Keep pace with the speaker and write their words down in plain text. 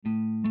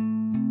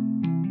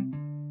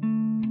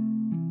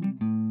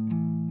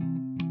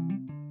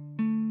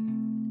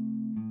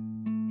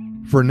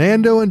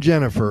Fernando and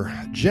Jennifer.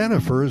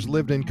 Jennifer has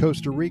lived in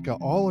Costa Rica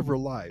all of her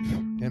life,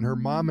 and her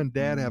mom and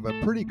dad have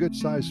a pretty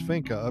good-sized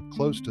finca up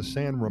close to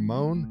San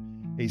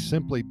Ramon, a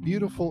simply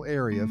beautiful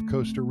area of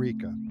Costa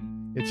Rica.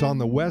 It's on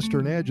the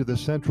western edge of the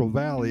Central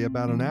Valley,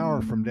 about an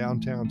hour from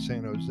downtown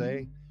San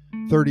Jose,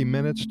 30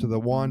 minutes to the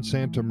Juan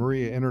Santa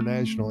Maria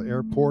International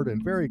Airport,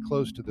 and very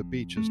close to the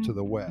beaches to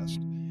the west.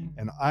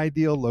 An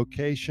ideal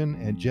location,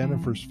 and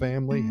Jennifer's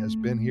family has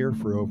been here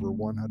for over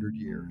 100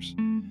 years.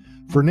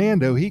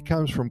 Fernando, he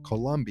comes from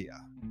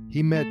Colombia.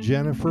 He met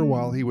Jennifer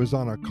while he was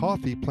on a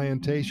coffee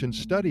plantation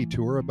study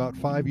tour about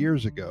 5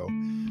 years ago.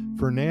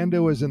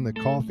 Fernando is in the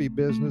coffee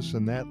business,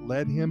 and that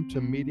led him to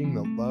meeting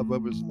the love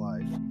of his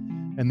life.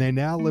 And they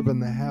now live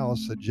in the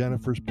house that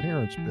Jennifer's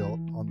parents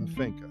built on the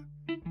finca.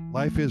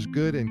 Life is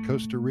good in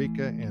Costa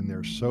Rica, and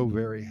they're so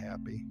very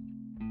happy.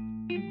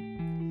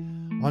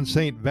 On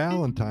St.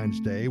 Valentine's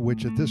Day,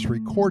 which at this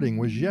recording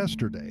was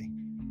yesterday,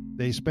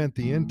 they spent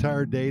the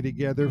entire day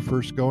together,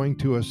 first going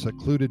to a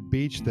secluded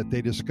beach that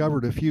they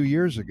discovered a few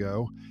years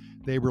ago.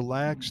 They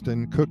relaxed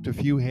and cooked a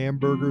few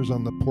hamburgers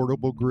on the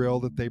portable grill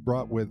that they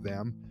brought with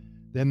them.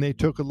 Then they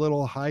took a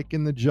little hike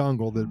in the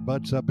jungle that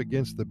butts up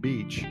against the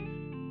beach.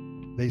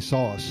 They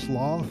saw a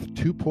sloth,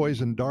 2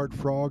 poison dart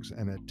frogs,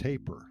 and a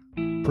tapir.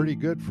 Pretty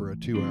good for a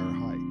 2-hour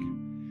hike.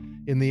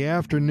 In the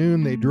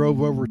afternoon, they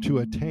drove over to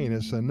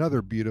Atenas,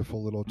 another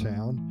beautiful little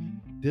town,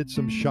 did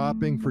some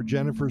shopping for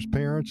Jennifer's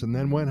parents, and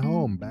then went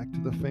home back to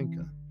the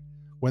finca.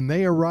 When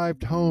they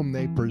arrived home,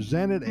 they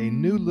presented a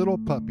new little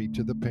puppy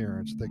to the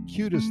parents, the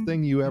cutest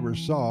thing you ever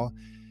saw.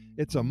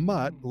 It's a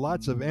mutt,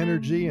 lots of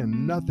energy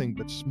and nothing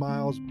but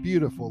smiles,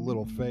 beautiful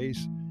little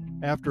face.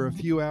 After a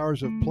few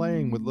hours of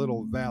playing with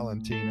little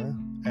Valentina,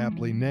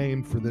 aptly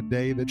named for the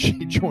day that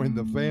she joined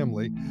the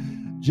family,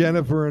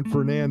 Jennifer and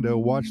Fernando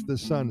watched the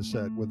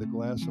sunset with a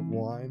glass of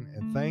wine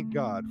and thanked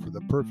God for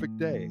the perfect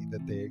day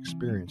that they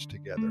experienced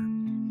together.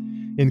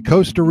 In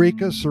Costa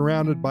Rica,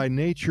 surrounded by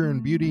nature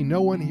and beauty,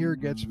 no one here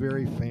gets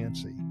very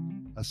fancy.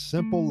 A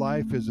simple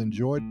life is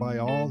enjoyed by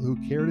all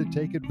who care to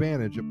take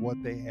advantage of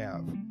what they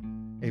have.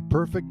 A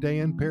perfect day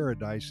in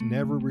paradise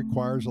never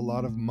requires a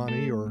lot of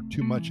money or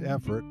too much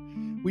effort.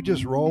 We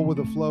just roll with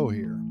the flow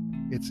here.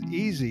 It's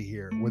easy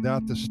here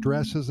without the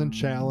stresses and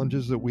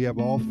challenges that we have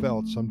all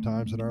felt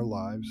sometimes in our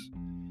lives.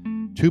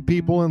 2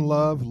 people in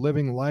love,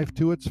 living life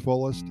to its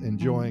fullest,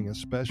 enjoying a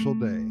special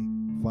day,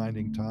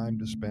 finding time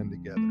to spend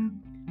together.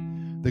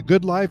 The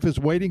good life is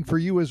waiting for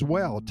you as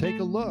well. Take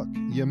a look.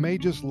 You may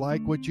just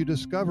like what you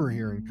discover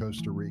here in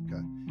Costa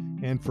Rica.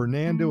 And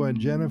Fernando and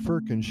Jennifer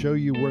can show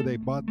you where they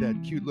bought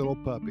that cute little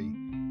puppy.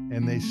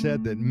 And they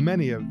said that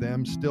many of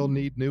them still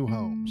need new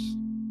homes.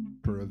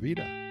 Pura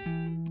vida.